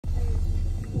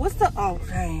What's the, oh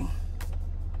dang.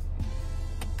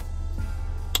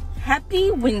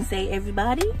 Happy Wednesday,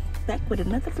 everybody. Back with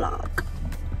another vlog.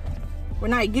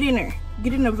 Renee, get in there.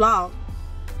 Get in the vlog.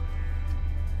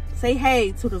 Say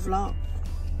hey to the vlog.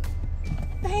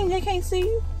 Dang, they can't see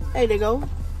you. There they go.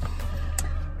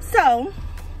 So,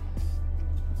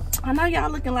 I know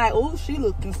y'all looking like, oh, she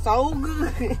looking so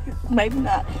good. Maybe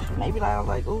not. Maybe I'm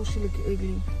like, oh, she looking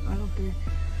ugly. I don't care.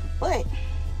 But,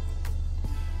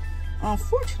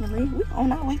 unfortunately, we're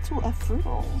on our way to a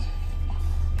funeral.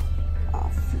 A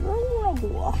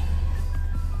funeral.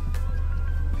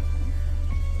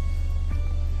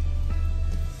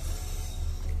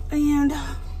 And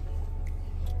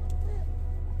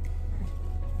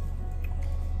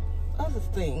other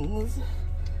things.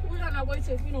 We're on our way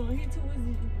to a funeral. He too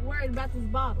is worried about this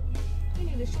bottle. He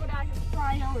need to sort out his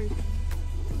priorities.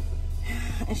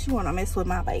 And she wanna mess with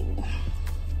my baby.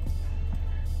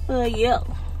 But yeah,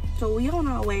 so we on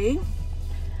our way.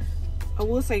 I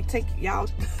will say take y'all.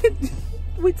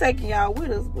 We taking y'all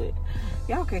with us, but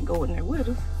y'all can't go in there with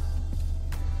us.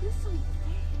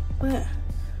 But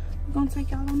we're gonna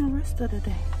take y'all on the rest of the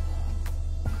day.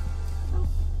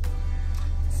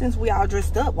 Since we all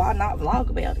dressed up, why not vlog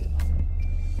about it?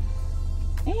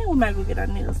 And we might go get our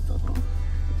nails stuff on.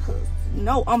 Because you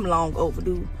know I'm long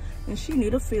overdue. And she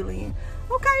need a fill-in.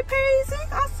 Okay,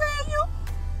 Peasy, I see you.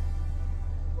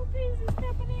 Well, Peasy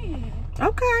stepping in.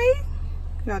 Okay.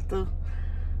 Got the,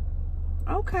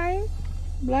 okay.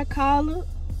 Black collar,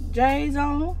 J's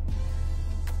on.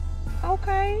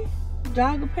 Okay.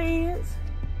 Jogger pants.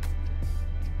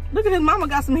 Look at his mama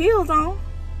got some heels on.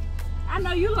 I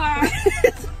know you learned.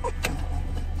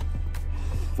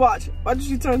 Watch. Watch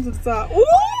she turn to the side. Ooh!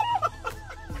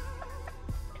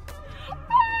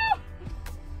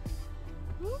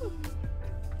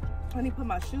 I need to put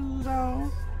my shoes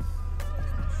on.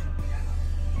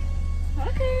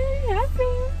 Okay, I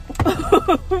see.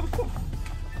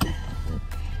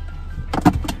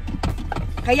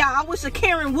 Hey y'all, I wish a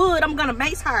Karen would. I'm gonna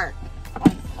mace her. I'm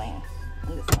just playing.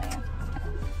 I'm just playing.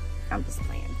 I'm just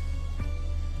playing.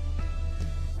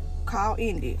 Call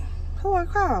ended. Who I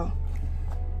call?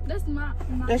 That's my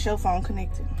That's your phone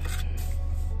connected.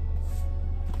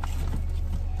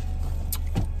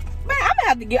 Man,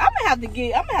 I'm gonna have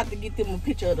to get them a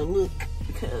picture of the look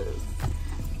because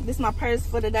this is my purse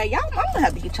for the day. Y'all, I'm gonna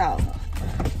have to get y'all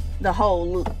the whole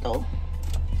look though.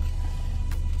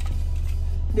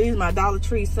 These are my Dollar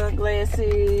Tree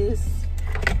sunglasses.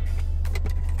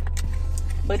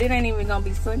 But it ain't even gonna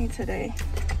be sunny today.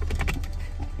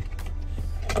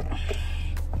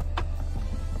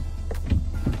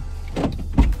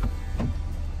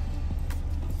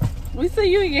 We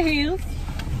see you in your heels.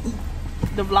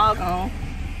 The vlog on.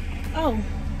 Oh.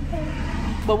 Okay.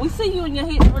 But we see you in your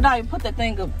heels. Renee, put that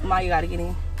thing up. Ma, you gotta get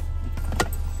in.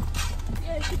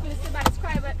 Yeah, she finna sit by this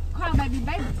crybaby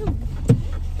baby too.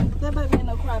 That baby ain't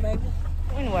no crybaby.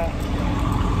 Anyway.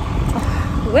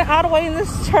 Went all the way in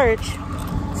this church.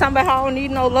 Talking about how I don't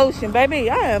need no lotion. Baby,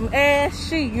 I am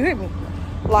ashy. You hear me?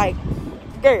 Like,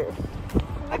 girl.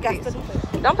 I got to.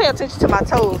 Don't pay attention to my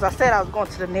toes. I said I was going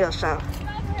to the nail shop.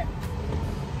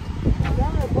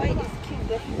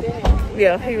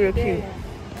 Yeah, he real cute.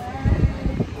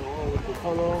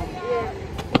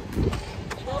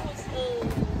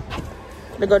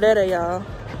 They go there, y'all.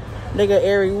 They go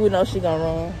Ari. We know she gonna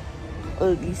run.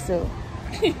 Ugly so.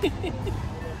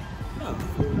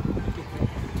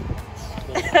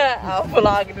 I'll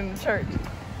vlog it in the church.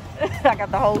 I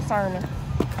got the whole sermon.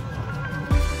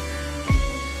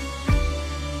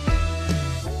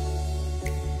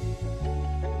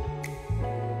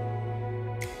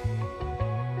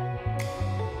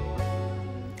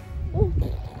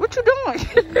 What you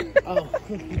doing? Oh.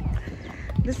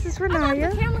 This is I thought Renaya.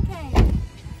 the camera came.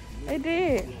 They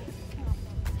did.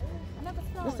 I never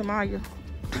saw This is it. Maya.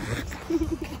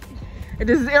 And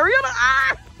this is Ariana.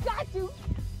 Ah! Got you.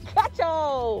 Got you.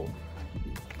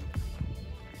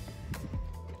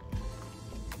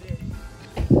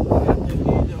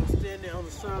 Stand there on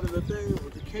the side of the thing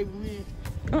with the cable in.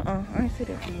 I ain't see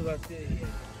that. As soon as I said, yeah.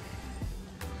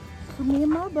 Come here,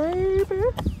 my baby.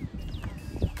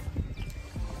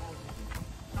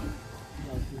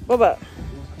 What up?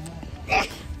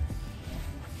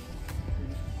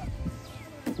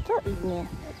 Start eating there.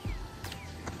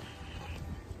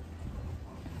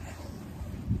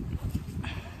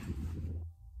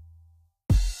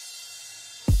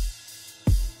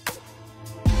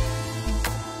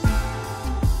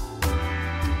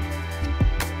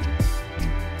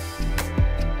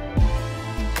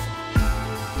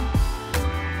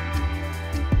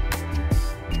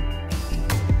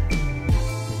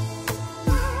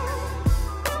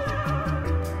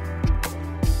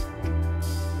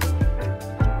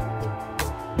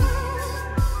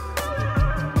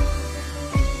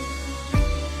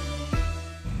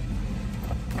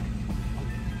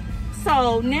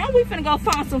 So now we finna go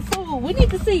find some food. We need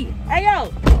to see. Hey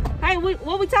yo, hey,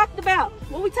 what we talking about?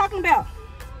 What we talking about?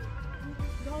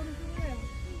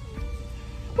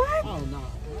 What? Oh no, I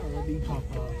don't be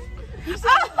Popeye. I'd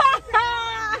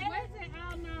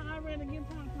rather get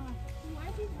Popeye.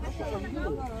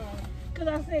 Because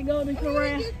I said Golden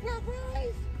Corral.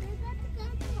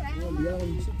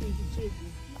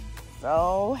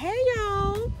 So hey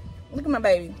y'all, look at my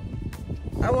baby.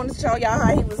 I want to show y'all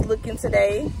how he was looking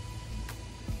today.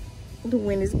 The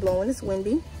wind is blowing, it's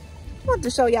windy. I want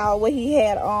to show y'all what he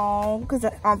had on, because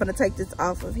I'm gonna take this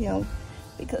off of him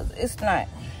because it's not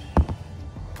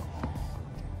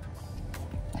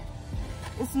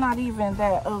even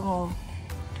that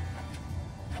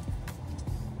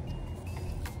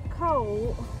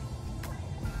cold.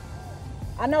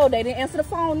 I know they didn't answer the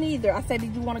phone either. I said,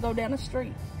 did you want to go down the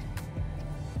street?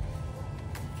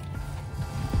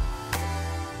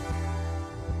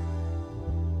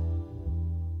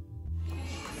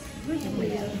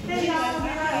 Hey y'all, all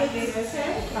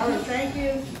right, thank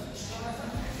you.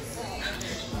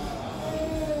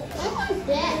 What was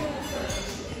that?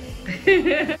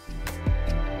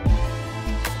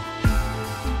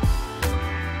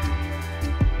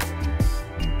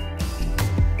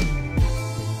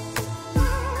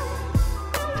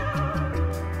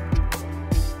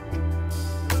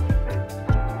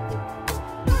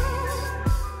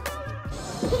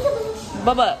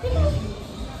 Bubba,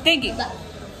 thinking.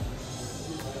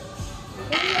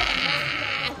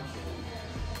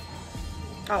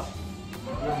 Oh.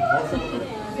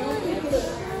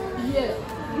 Yeah.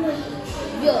 I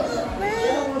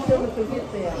don't want them to forget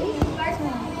that.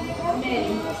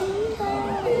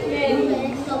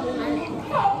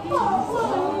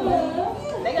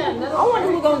 I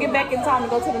wonder who's gonna get back in time to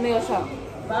go to the nail shop.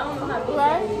 But I don't know how to do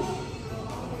Right?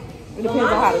 It depends on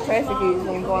how the traffic is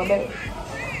when you're going back.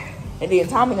 And then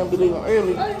Tommy gonna be leaving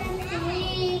early.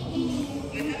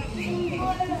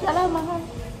 Hello, my honey.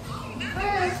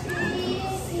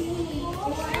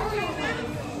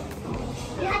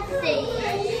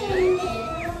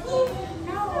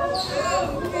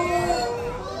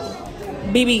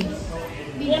 BB.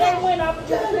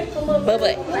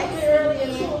 Bubba.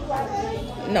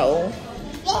 No.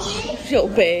 So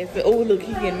bad. Oh, look,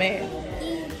 he getting mad.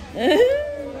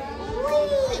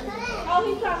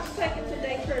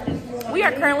 We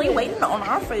are currently waiting on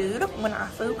our food. When our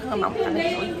food comes, I'm gonna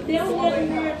show you.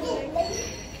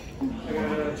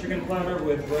 Chicken platter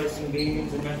with rice and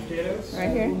beans and mashed potatoes. Right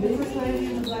here.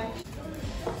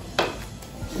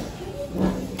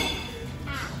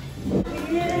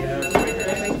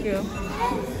 Thank you.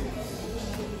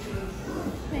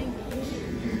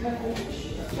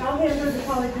 I'll have the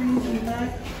collard greens in the back.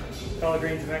 Collard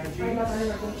greens and mac and cheese.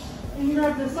 And you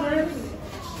grab the syrup.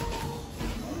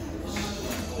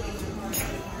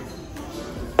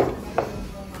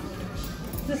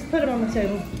 Just put it on the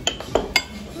table.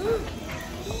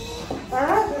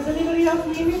 Alright, does anybody else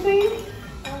need anything?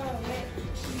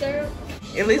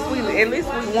 At least we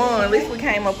won. At least we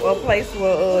came up a place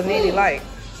where Nitty like.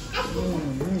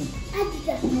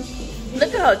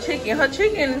 Look at her chicken. Her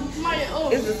chicken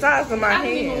is the size of my I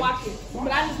didn't even hand. watch it,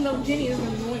 but I just know Jenny is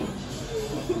going to win.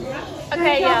 Okay,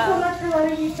 Thank y'all so y'all. much for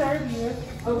letting me serve you.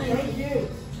 Oh, thank you.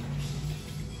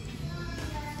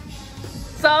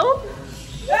 So,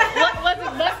 what was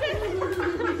it busting?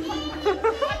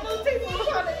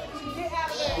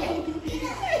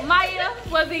 Maya,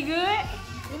 was it good?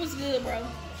 It was good, bro.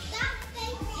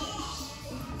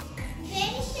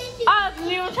 Oh,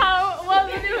 you were trying,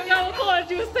 wasn't even gonna record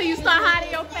you until you start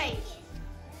hiding your face.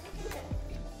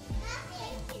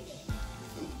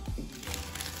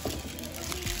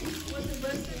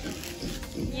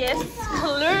 Yes,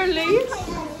 clearly.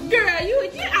 Girl, you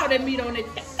get out that meat on it.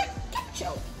 Get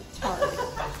your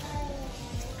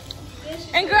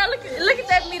and girl, look at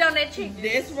that meat on that chicken.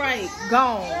 That's right.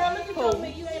 Gone. Girl, look at your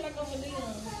meat. You ain't like over there.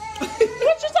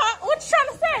 What you trying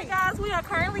to say? Guys, we are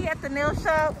currently at the nail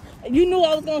shop. You knew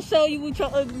I was gonna show you with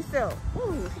your ugly self.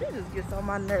 Ooh, she just gets on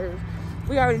my nerves.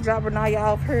 We already dropped Renaya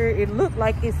off her. It looked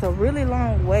like it's a really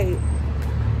long wait.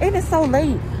 And it's so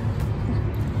late.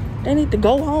 They need to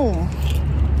go home.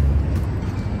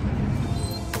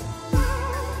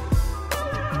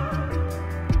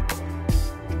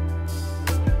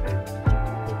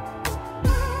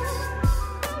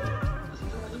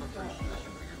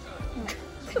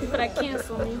 But I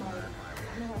cancel me.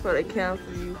 So they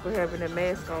cancel you for having a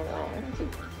mask on wrong.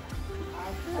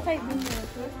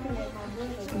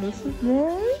 This is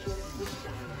nice.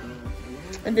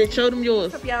 And then show them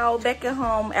yours. What's up, y'all? Back at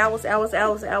home.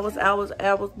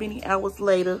 Many hours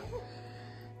later.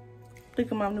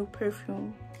 Look at my new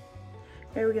perfume.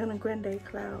 Ariana Grande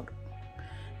Cloud.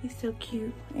 He's so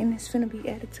cute. And it's gonna be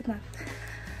added to my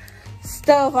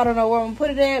stuff. I don't know where I'm gonna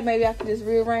put it at. Maybe I can just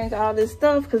rearrange all this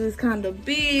stuff because it's kind of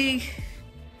big.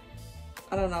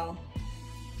 I don't know.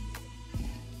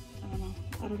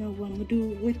 I don't know what I'm gonna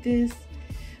do with this,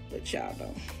 but y'all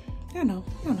know. Y'all know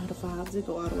the vibes. They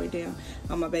go all the way down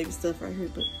on my baby stuff right here,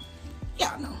 but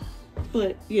y'all know.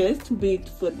 But yeah, it's too big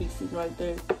for it to be sitting right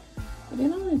there. But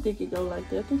then I don't think it go like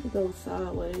that. I think it goes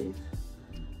sideways.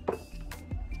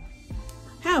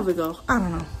 However it go, I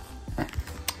don't know.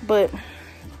 But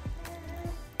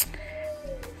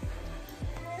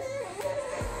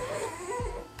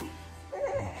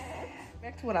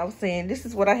back to what I was saying. This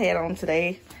is what I had on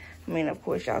today. I mean, of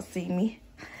course, y'all see me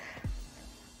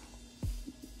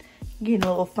getting a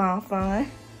little fun.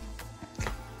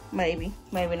 Maybe,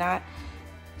 maybe not.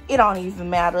 It don't even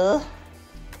matter.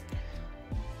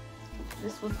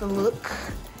 This was the look.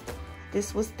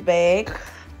 This was the bag.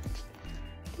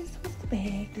 This was the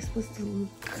bag. This was the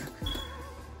look.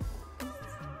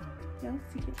 Y'all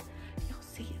see it? Y'all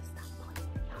see it? Stop playing.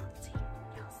 Y'all see it?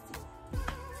 Y'all see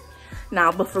it?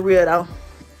 Nah, but for real though.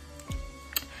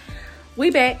 We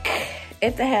back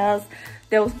at the house.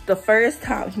 That was the first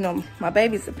time, you know, my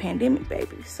baby's a pandemic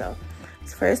baby. So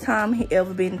it's the first time he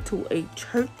ever been to a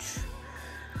church.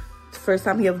 It's the first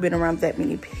time he ever been around that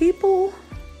many people.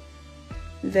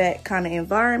 That kind of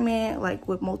environment, like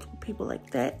with multiple people like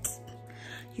that.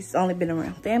 He's only been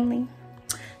around family.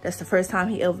 That's the first time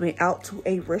he ever been out to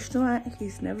a restaurant.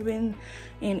 He's never been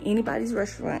in anybody's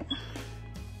restaurant.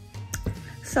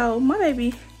 So my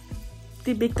baby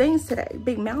did big things today,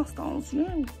 big milestones, you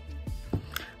know.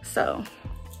 So,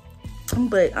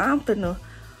 but I'm finna,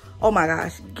 oh my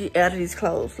gosh, get out of these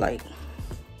clothes, like,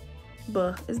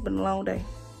 but it's been a long day.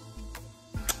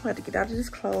 I had to get out of these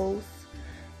clothes,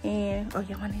 and, oh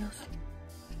yeah, my nails.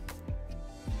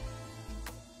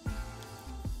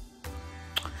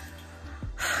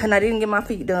 And I didn't get my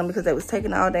feet done because they was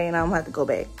taking all day, and I'm gonna have to go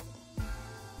back.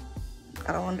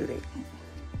 I don't wanna do that.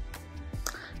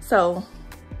 So,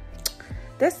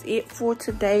 that's it for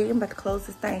today. I'm about to close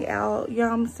this thing out, you know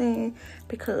what I'm saying?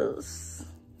 Because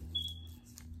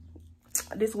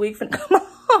this week finna come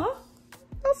on.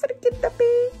 I'm finna get the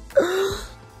big.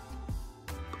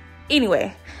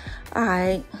 Anyway, all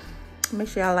right. Make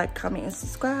sure y'all like, comment, and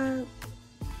subscribe.